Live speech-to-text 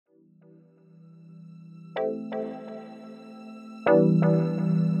I'm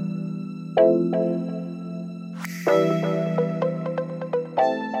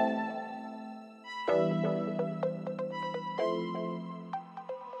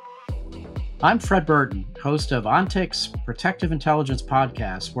Fred Burton, host of ONTIC's Protective Intelligence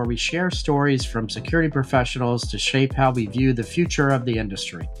Podcast, where we share stories from security professionals to shape how we view the future of the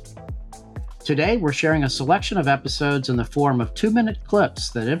industry. Today, we're sharing a selection of episodes in the form of 2-minute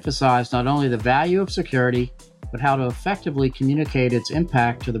clips that emphasize not only the value of security, but how to effectively communicate its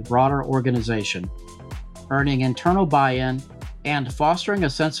impact to the broader organization, earning internal buy-in and fostering a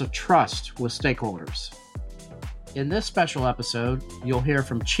sense of trust with stakeholders. In this special episode, you'll hear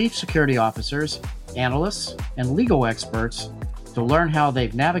from chief security officers, analysts, and legal experts to learn how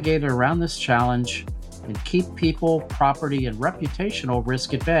they've navigated around this challenge and keep people, property, and reputational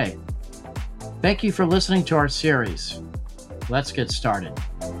risk at bay. Thank you for listening to our series. Let's get started.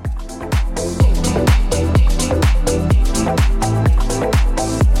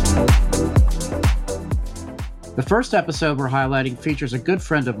 The first episode we're highlighting features a good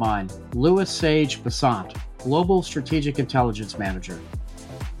friend of mine, Louis Sage Besant, Global Strategic Intelligence Manager.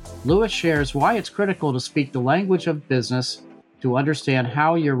 Louis shares why it's critical to speak the language of business to understand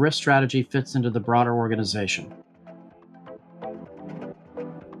how your risk strategy fits into the broader organization.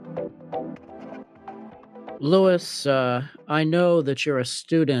 Louis, I know that you're a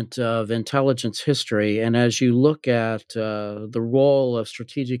student of intelligence history, and as you look at the role of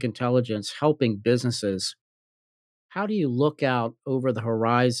strategic intelligence helping businesses, how do you look out over the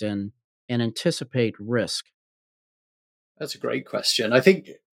horizon and anticipate risk? That's a great question. I think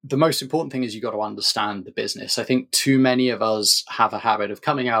the most important thing is you've got to understand the business. I think too many of us have a habit of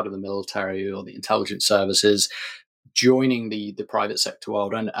coming out of the military or the intelligence services, joining the private sector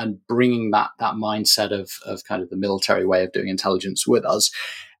world and bringing that mindset of kind of the military way of doing intelligence with us,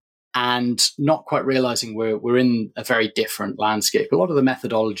 and not quite realizing we're in a very different landscape. A lot of the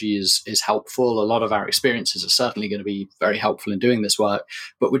methodology is helpful. A lot of our experiences are certainly going to be very helpful in doing this work,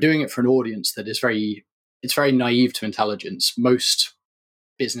 but we're doing it for an audience that is very naive to intelligence. Most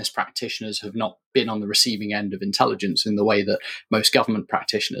business practitioners have not been on the receiving end of intelligence in the way that most government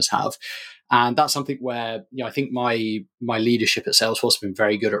practitioners have. And that's something where, I think my leadership at Salesforce have been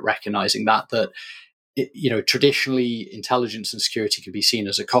very good at recognizing that traditionally intelligence and security can be seen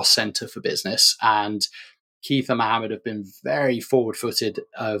as a cost center for business. And Keith and Mohammed have been very forward-footed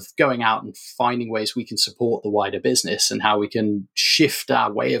of going out and finding ways we can support the wider business and how we can shift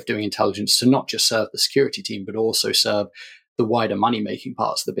our way of doing intelligence to not just serve the security team, but also serve the wider money-making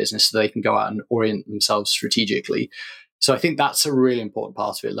parts of the business so they can go out and orient themselves strategically. So I think that's a really important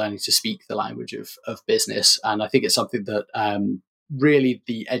part of it, learning to speak the language of business. And I think it's something that really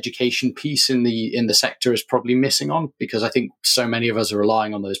the education piece in the sector is probably missing on, because I think so many of us are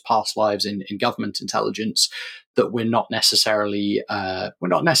relying on those past lives in government intelligence that we're not necessarily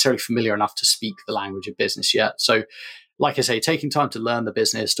familiar enough to speak the language of business yet. So like I say, taking time to learn the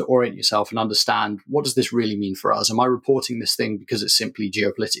business, to orient yourself and understand, what does this really mean for us? Am I reporting this thing because it's simply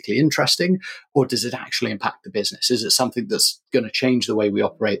geopolitically interesting, or does it actually impact the business? Is it something that's going to change the way we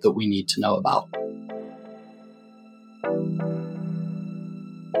operate that we need to know about?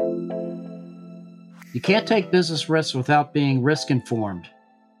 You can't take business risks without being risk-informed.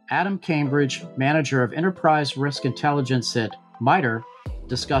 Adam Cambridge, manager of enterprise risk intelligence at MITRE,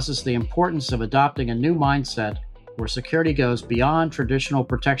 discusses the importance of adopting a new mindset where security goes beyond traditional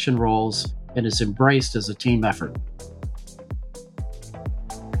protection roles and is embraced as a team effort.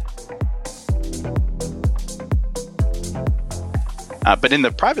 But in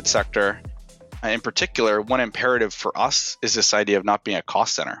the private sector, in particular, one imperative for us is this idea of not being a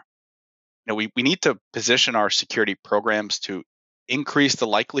cost center. We need to position our security programs to increase the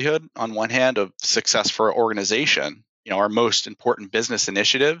likelihood, on one hand, of success for our organization, our most important business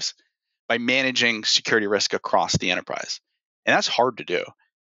initiatives, by managing security risk across the enterprise. And that's hard to do.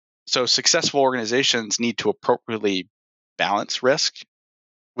 So successful organizations need to appropriately balance risk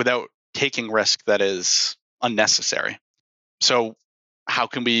without taking risk that is unnecessary. So how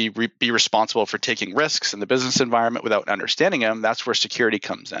can we be responsible for taking risks in the business environment without understanding them? That's where security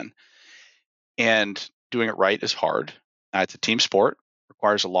comes in. And doing it right is hard. It's a team sport,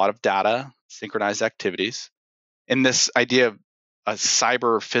 requires a lot of data, synchronized activities. And this idea of a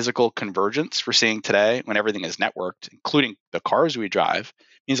cyber physical convergence we're seeing today, when everything is networked, including the cars we drive,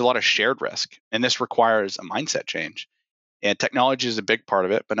 means a lot of shared risk. And this requires a mindset change. And technology is a big part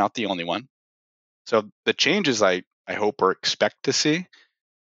of it, but not the only one. So the changes I hope or expect to see in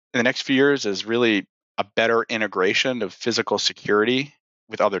the next few years is really a better integration of physical security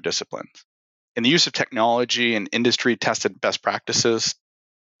with other disciplines. And the use of technology and industry tested best practices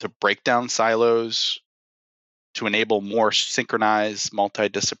to break down silos, to enable more synchronized,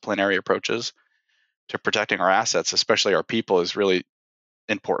 multidisciplinary approaches to protecting our assets, especially our people, is really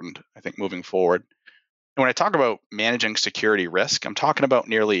important, I think, moving forward. And when I talk about managing security risk, I'm talking about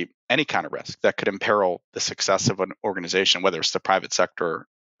nearly any kind of risk that could imperil the success of an organization, whether it's the private sector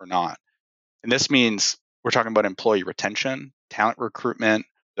or not. And this means we're talking about employee retention, talent recruitment,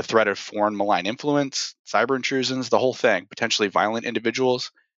 the threat of foreign malign influence, cyber intrusions, the whole thing, potentially violent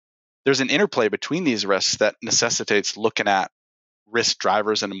individuals. There's an interplay between these risks that necessitates looking at risk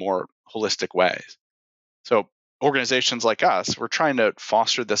drivers in a more holistic way. So organizations like us, we're trying to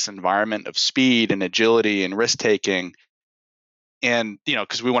foster this environment of speed and agility and risk taking. And,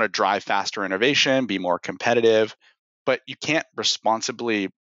 because we want to drive faster innovation, be more competitive, but you can't responsibly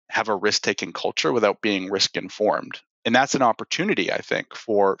have a risk taking culture without being risk informed. And that's an opportunity, I think,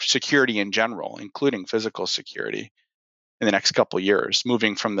 for security in general, including physical security in the next couple of years,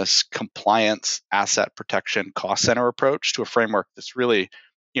 moving from this compliance, asset protection, cost center approach to a framework that's really,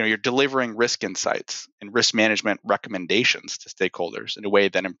 you're delivering risk insights and risk management recommendations to stakeholders in a way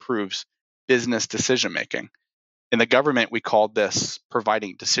that improves business decision making. In the government, we called this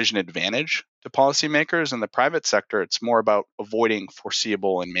providing decision advantage to policymakers. In the private sector, it's more about avoiding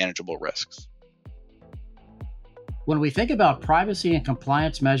foreseeable and manageable risks. When we think about privacy and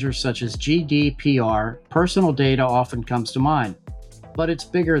compliance measures such as GDPR, personal data often comes to mind. But it's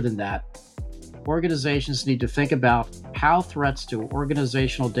bigger than that. Organizations need to think about how threats to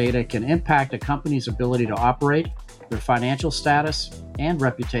organizational data can impact a company's ability to operate, their financial status, and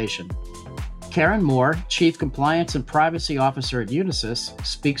reputation. Karen Moore, Chief Compliance and Privacy Officer at Unisys,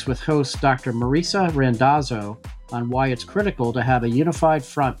 speaks with host Dr. Marisa Randazzo on why it's critical to have a unified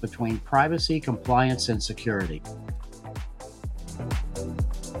front between privacy, compliance, and security.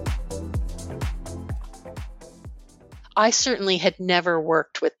 I certainly had never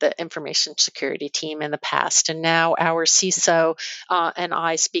worked with the information security team in the past, and now our CISO and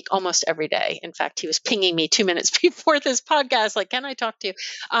I speak almost every day. In fact, he was pinging me 2 minutes before this podcast, like, can I talk to you?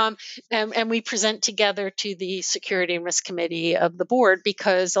 And we present together to the Security and Risk Committee of the board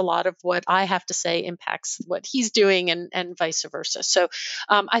because a lot of what I have to say impacts what he's doing and vice versa. So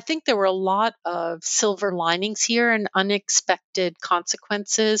I think there were a lot of silver linings here and unexpected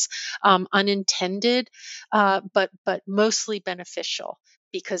consequences, unintended, but mostly beneficial,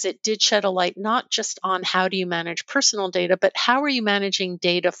 because it did shed a light not just on how do you manage personal data, but how are you managing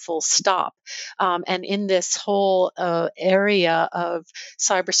data full stop. And in this whole area of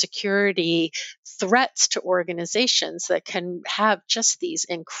cybersecurity threats to organizations that can have just these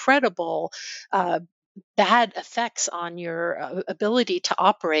incredible bad effects on your ability to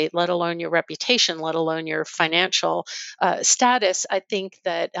operate, let alone your reputation, let alone your financial status. I think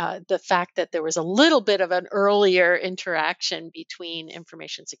that the fact that there was a little bit of an earlier interaction between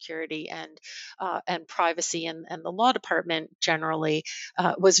information security and privacy and the law department generally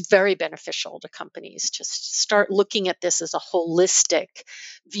was very beneficial to companies to start looking at this as a holistic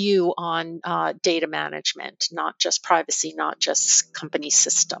view on data management, not just privacy, not just company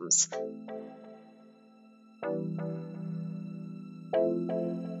systems.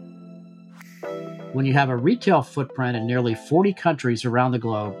 When you have a retail footprint in nearly 40 countries around the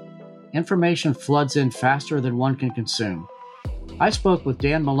globe, information floods in faster than one can consume. I spoke with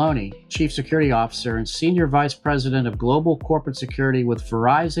Dan Maloney, Chief Security Officer and Senior Vice President of Global Corporate Security with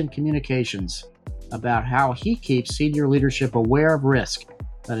Verizon Communications, about how he keeps senior leadership aware of risk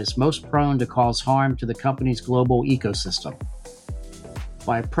that is most prone to cause harm to the company's global ecosystem.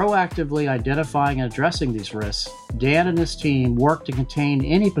 By proactively identifying and addressing these risks, Dan and his team work to contain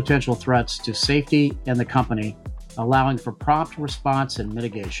any potential threats to safety and the company, allowing for prompt response and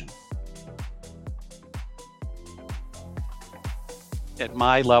mitigation. At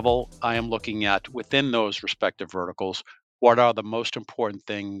my level, I am looking at, within those respective verticals, what are the most important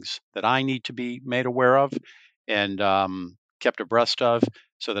things that I need to be made aware of and kept abreast of,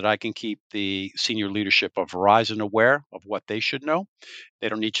 so that I can keep the senior leadership of Verizon aware of what they should know. They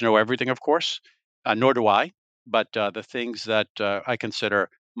don't need to know everything, of course, nor do I, but the things that I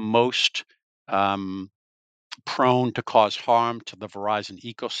consider most prone to cause harm to the Verizon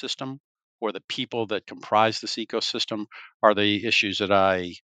ecosystem or the people that comprise this ecosystem are the issues that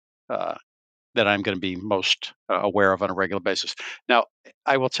I'm going to be most aware of on a regular basis. Now,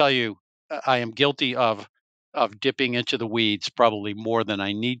 I will tell you, I am guilty of dipping into the weeds probably more than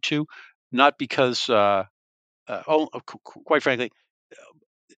I need to, not because, quite frankly,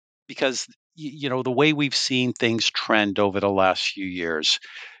 because the way we've seen things trend over the last few years.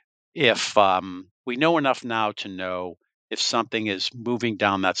 If we know enough now to know if something is moving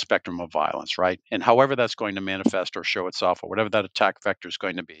down that spectrum of violence, right? And however that's going to manifest or show itself, or whatever that attack vector is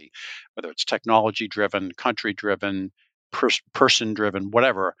going to be, whether it's technology driven, country driven, person driven,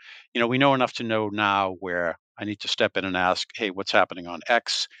 whatever, we know enough to know now where I need to step in and ask, hey, what's happening on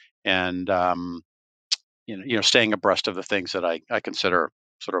X? And, staying abreast of the things that I consider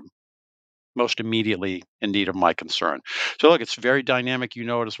sort of most immediately in need of my concern. So look, it's very dynamic. You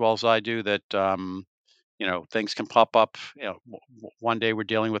know it as well as I do that, things can pop up. One day we're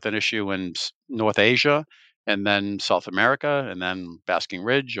dealing with an issue in North Asia, and then South America, and then Basking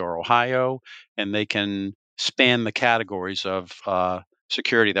Ridge or Ohio, and they can span the categories of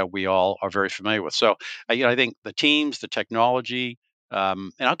security that we all are very familiar with. So, I think the teams, the technology,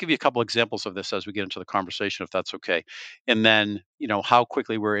 and I'll give you a couple examples of this as we get into the conversation, if that's okay. And then, how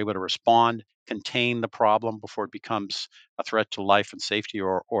quickly we're able to respond, contain the problem before it becomes a threat to life and safety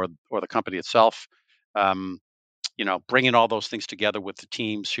or the company itself. Bringing all those things together with the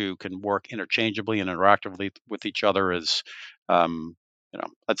teams who can work interchangeably and interactively with each other is,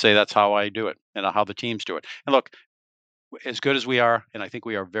 I'd say that's how I do it and how the teams do it. And look, as good as we are, and I think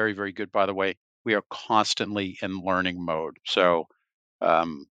we are very, very good, by the way, we are constantly in learning mode. So,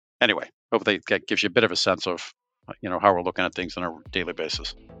 anyway, hopefully that gives you a bit of a sense of, how we're looking at things on a daily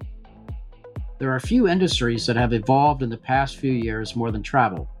basis. There are few industries that have evolved in the past few years more than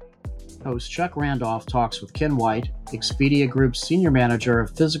travel. Host Chuck Randolph talks with Ken White, Expedia Group's Senior Manager of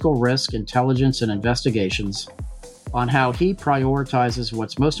Physical Risk Intelligence and Investigations, on how he prioritizes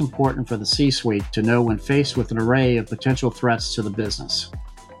what's most important for the C-suite to know when faced with an array of potential threats to the business.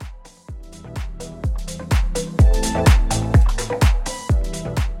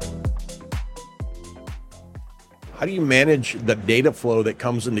 How do you manage the data flow that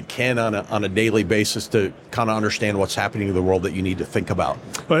comes into Ken on a daily basis to kind of understand what's happening in the world that you need to think about?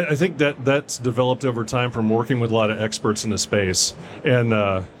 But I think that's developed over time from working with a lot of experts in the space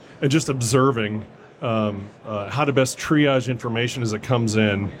and just observing how to best triage information as it comes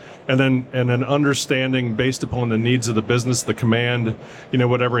in, and then understanding based upon the needs of the business, the command,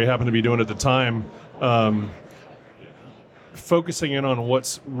 whatever you happen to be doing at the time. Focusing in on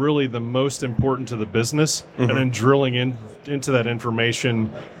what's really the most important to the business, and then drilling into that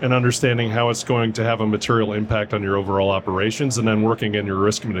information and understanding how it's going to have a material impact on your overall operations, and then working in your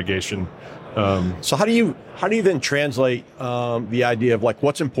risk mitigation. So how do you then translate the idea of like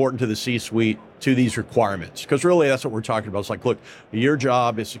what's important to the C-suite to these requirements? Because really that's what we're talking about. It's like, look, your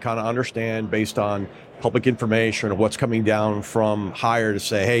job is to kind of understand based on public information or what's coming down from higher to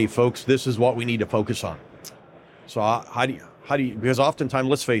say, hey, folks, this is what we need to focus on. So how do you, because oftentimes,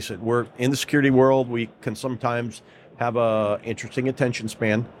 let's face it, we're in the security world, we can sometimes have a interesting attention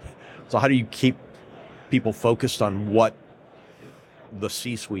span. So how do you keep people focused on what the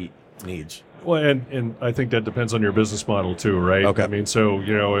C-suite needs? Well, and I think that depends on your business model too, right? Okay. I mean, so,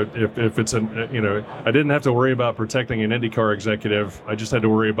 if it's I didn't have to worry about protecting an IndyCar executive. I just had to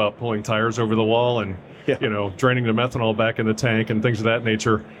worry about pulling tires over the wall and, draining the methanol back in the tank and things of that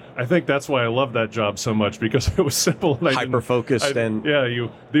nature. I think that's why I love that job so much, because it was simple. And hyper-focused. the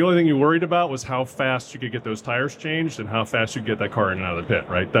only thing you worried about was how fast you could get those tires changed and how fast you could get that car in and out of the pit,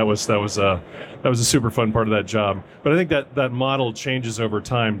 right? That was a super fun part of that job. But I think that model changes over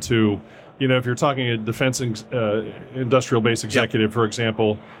time too. If you're talking a defense industrial base executive, for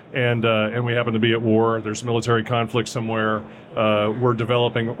example, and we happen to be at war, there's military conflict somewhere, we're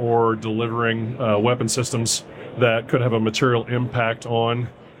developing or delivering weapon systems that could have a material impact on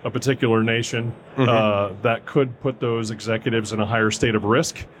a particular nation, that could put those executives in a higher state of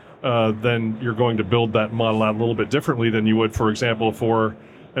risk, then you're going to build that model out a little bit differently than you would, for example, for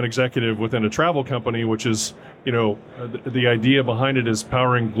an executive within a travel company, which is, the idea behind it is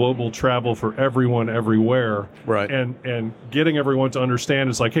powering global travel for everyone, everywhere. Right. And getting everyone to understand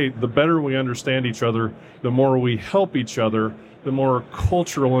is like, hey, the better we understand each other, the more we help each other, the more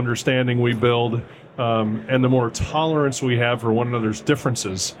cultural understanding we build, and the more tolerance we have for one another's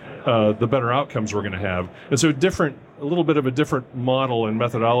differences, the better outcomes we're going to have. And so a little bit of a different model and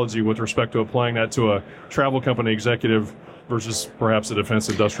methodology with respect to applying that to a travel company executive versus perhaps a defense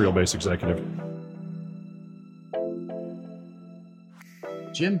industrial base executive.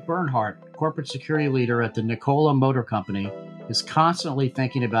 Jim Bernhardt, corporate security leader at the Nikola Motor Company, is constantly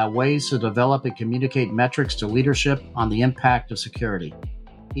thinking about ways to develop and communicate metrics to leadership on the impact of security.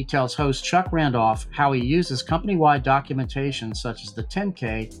 He tells host Chuck Randolph how he uses company-wide documentation such as the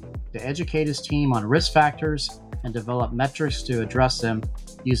 10K to educate his team on risk factors and develop metrics to address them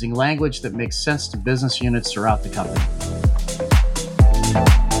using language that makes sense to business units throughout the company.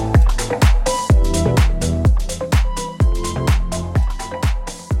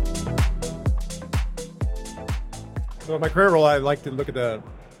 Well, my current role, I like to look at the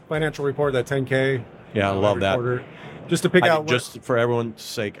financial report, that 10K. Yeah, I love that. Quarter, just to pick out. Just for everyone's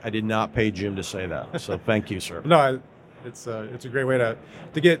sake, I did not pay Jim to say that. So thank you, sir. No, it's a great way to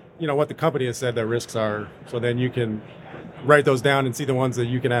get what the company has said their risks are. So then you can write those down and see the ones that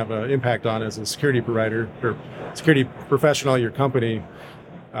you can have an impact on as a security provider or security professional at your company.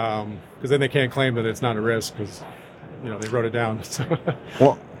 Because then they can't claim that it's not a risk because they wrote it down.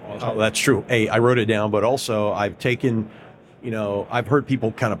 Well, that's true. Hey, I wrote it down, but also I've taken, I've heard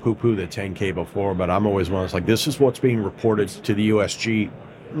people kind of poo-poo the 10K before, but I'm always one that's like, this is what's being reported to the USG.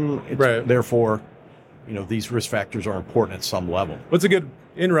 Right. Therefore, these risk factors are important at some level. What's a good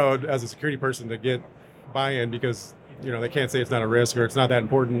inroad as a security person to get buy-in because they can't say it's not a risk or it's not that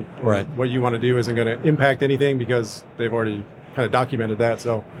important. Right. What you want to do isn't going to impact anything because they've already kind of documented that.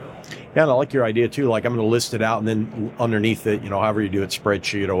 So, yeah, and I like your idea too. Like I'm going to list it out, and then underneath it, however you do it,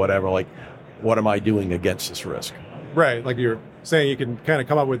 spreadsheet or whatever. Like, what am I doing against this risk? Right. Like you're saying, you can kind of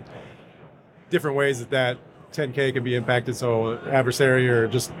come up with different ways that 10K can be impacted. So, adversary or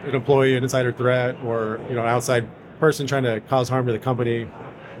just an employee, an insider threat, or an outside person trying to cause harm to the company.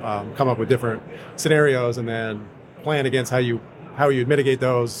 Come up with different scenarios and then plan against how you'd mitigate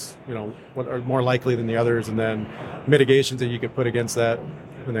those, what are more likely than the others, and then mitigations that you could put against that,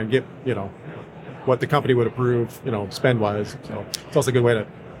 and then get, what the company would approve, spend-wise. So it's also a good way to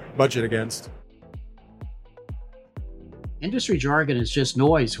budget against. Industry jargon is just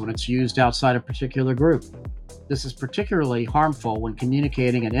noise when it's used outside a particular group. This is particularly harmful when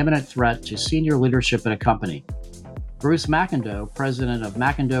communicating an imminent threat to senior leadership at a company. Bruce McIndoe, president of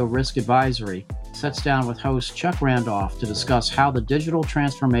McIndoe Risk Advisory, sits down with host Chuck Randolph to discuss how the digital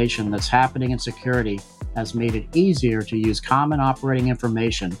transformation that's happening in security has made it easier to use common operating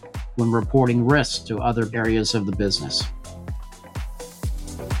information when reporting risks to other areas of the business.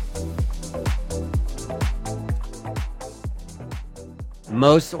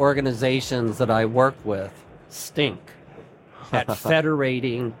 Most organizations that I work with stink at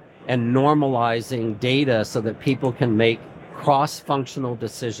federating and normalizing data so that people can make cross-functional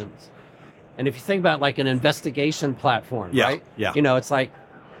decisions. And if you think about like an investigation platform, right? Yeah. It's like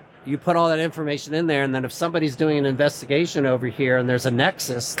you put all that information in there, and then if somebody's doing an investigation over here and there's a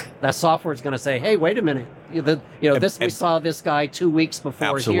nexus, that software is going to say, hey, wait a minute. We saw this guy 2 weeks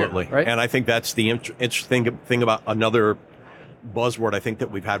before absolutely. Here, right? And I think that's the interesting thing about another buzzword I think that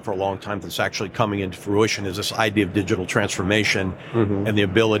we've had for a long time that's actually coming into fruition is this idea of digital transformation and the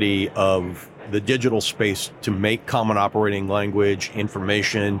ability of the digital space to make common operating language,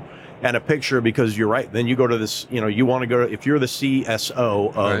 information, and a picture, because you're right. Then you go to this, you want to go to, if you're the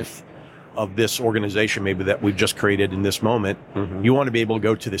CSO of this organization, maybe that we've just created in this moment, you want to be able to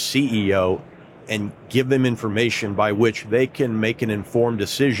go to the CEO and give them information by which they can make an informed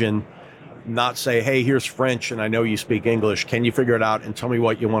decision. Not say, hey, here's French, and I know you speak English. Can you figure it out and tell me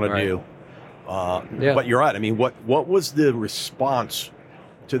what you want to do? But you're right. I mean, what was the response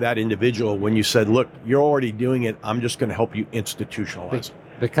to that individual when you said, look, you're already doing it. I'm just going to help you institutionalize it?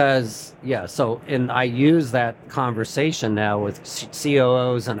 Because, and I use that conversation now with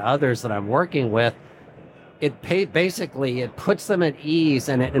COOs and others that I'm working with. It puts them at ease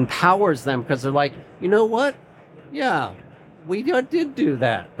and it empowers them because they're like, you know what? Yeah. We did do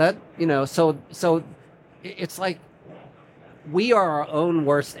that. So it's like we are our own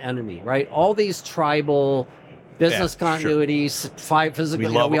worst enemy, right? All these tribal business continuities,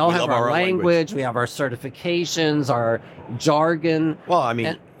 physical. We all have our language. We have our certifications, our jargon. Well, I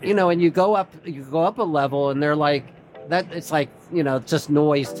mean, and you go up a level, and they're like that. It's like just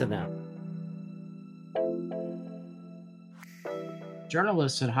noise to them.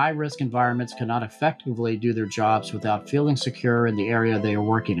 Journalists in high-risk environments cannot effectively do their jobs without feeling secure in the area they are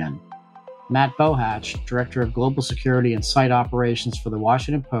working in. Matt Bohatch, Director of Global Security and Site Operations for The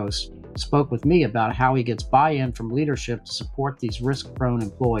Washington Post, spoke with me about how he gets buy-in from leadership to support these risk-prone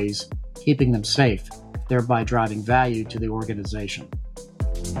employees, keeping them safe, thereby driving value to the organization.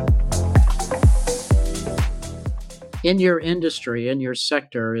 In your industry, in your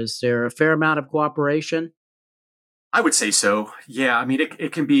sector, is there a fair amount of cooperation? I would say so. Yeah. I mean,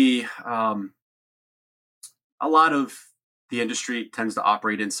 it can be, a lot of the industry tends to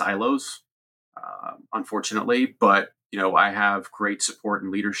operate in silos, unfortunately, but, I have great support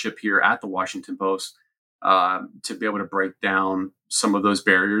and leadership here at the Washington Post, to be able to break down some of those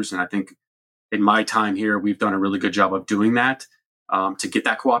barriers. And I think in my time here, we've done a really good job of doing that, to get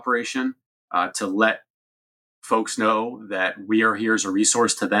that cooperation, to let folks know that we are here as a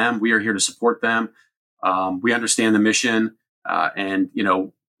resource to them. We are here to support them. We understand the mission, and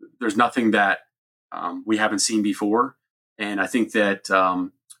there's nothing that we haven't seen before. And I think that a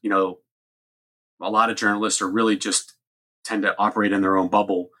lot of journalists are really just tend to operate in their own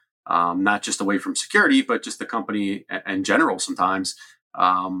bubble, not just away from security, but just the company in general sometimes.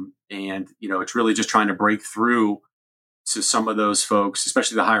 And, it's really just trying to break through to some of those folks,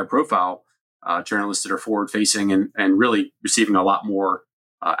 especially the higher profile journalists that are forward facing and really receiving a lot more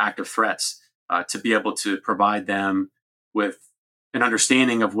active threats, to be able to provide them with an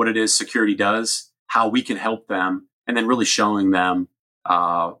understanding of what it is security does, how we can help them, and then really showing them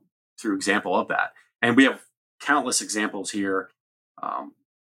through example of that. And we have countless examples here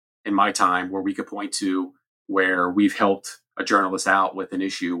in my time where we could point to where we've helped a journalist out with an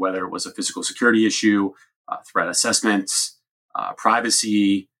issue, whether it was a physical security issue, threat assessments,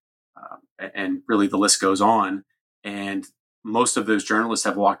 privacy, and really the list goes on. And most of those journalists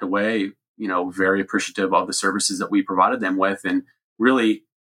have walked away, very appreciative of the services that we provided them with. And really,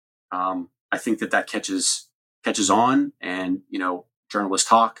 I think that catches on, and, journalists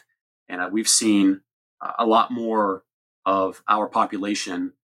talk. And we've seen a lot more of our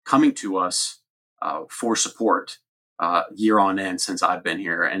population coming to us for support year on end since I've been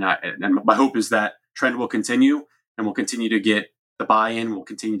here. And my hope is that trend will continue, and we'll continue to get the buy-in, we'll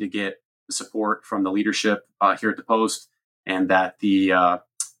continue to get the support from the leadership here at the Post, and that the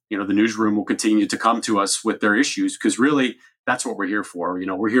newsroom will continue to come to us with their issues, because really that's what we're here for.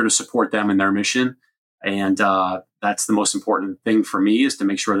 We're here to support them in their mission. And that's the most important thing for me, is to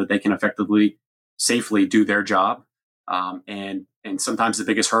make sure that they can effectively, safely do their job. And sometimes the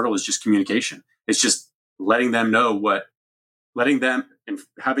biggest hurdle is just communication. It's just letting them and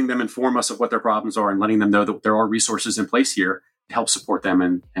having them inform us of what their problems are, and letting them know that there are resources in place here to help support them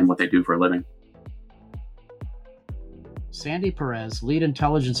in what they do for a living. Sandy Perez, lead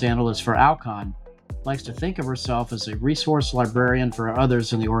intelligence analyst for Alcon, likes to think of herself as a resource librarian for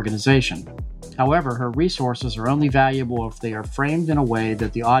others in the organization. However, her resources are only valuable if they are framed in a way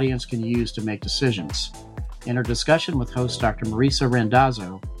that the audience can use to make decisions. In her discussion with host Dr. Marisa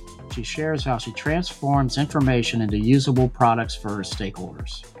Randazzo, she shares how she transforms information into usable products for her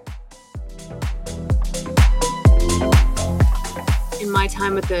stakeholders. In my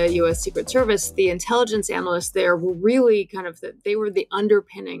time at the U.S. Secret Service, the intelligence analysts there were really they were the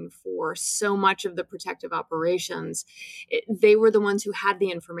underpinning for so much of the protective operations. They were the ones who had the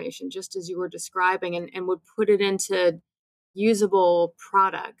information, just as you were describing, and would put it into usable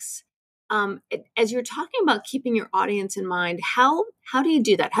products. As you're talking about keeping your audience in mind, how do you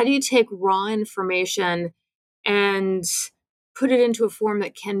do that? How do you take raw information and put it into a form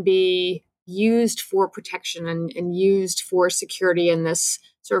that can be used for protection and used for security in this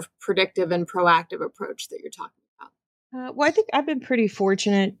sort of predictive and proactive approach that you're talking about? Well, I think I've been pretty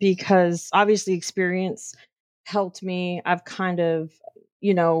fortunate, because obviously experience helped me. I've kind of,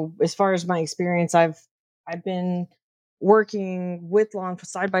 as far as my experience, I've been working with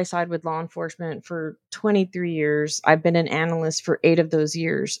side by side with law enforcement for 23 years. I've been an analyst for 8 of those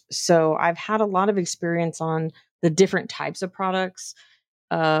years. So I've had a lot of experience on the different types of products.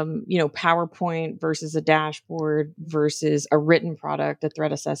 PowerPoint versus a dashboard versus a written product, a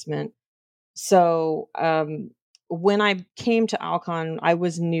threat assessment. So when I came to Alcon, I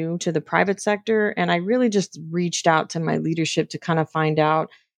was new to the private sector, and I really just reached out to my leadership to kind of find out,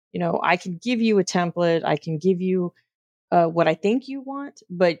 I can give you a template, I can give you what I think you want,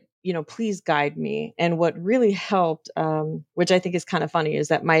 but, please guide me. And what really helped, which I think is kind of funny, is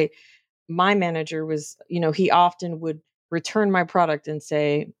that my manager was, he often would return my product and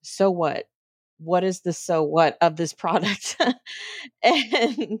say, "So what? What is the so what of this product?"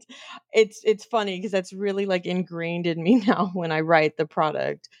 And it's funny, because that's really like ingrained in me now when I write the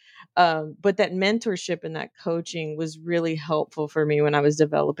product. But that mentorship and that coaching was really helpful for me when I was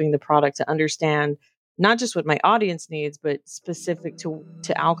developing the product, to understand not just what my audience needs, but specific to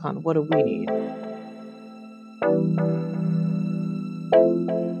Alcon, what do we need?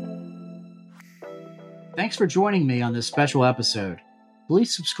 Thanks for joining me on this special episode.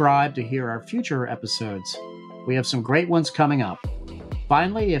 Please subscribe to hear our future episodes. We have some great ones coming up.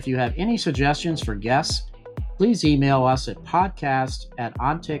 Finally, if you have any suggestions for guests, please email us at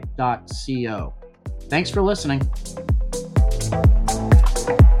podcast@ontic.co. Thanks for listening.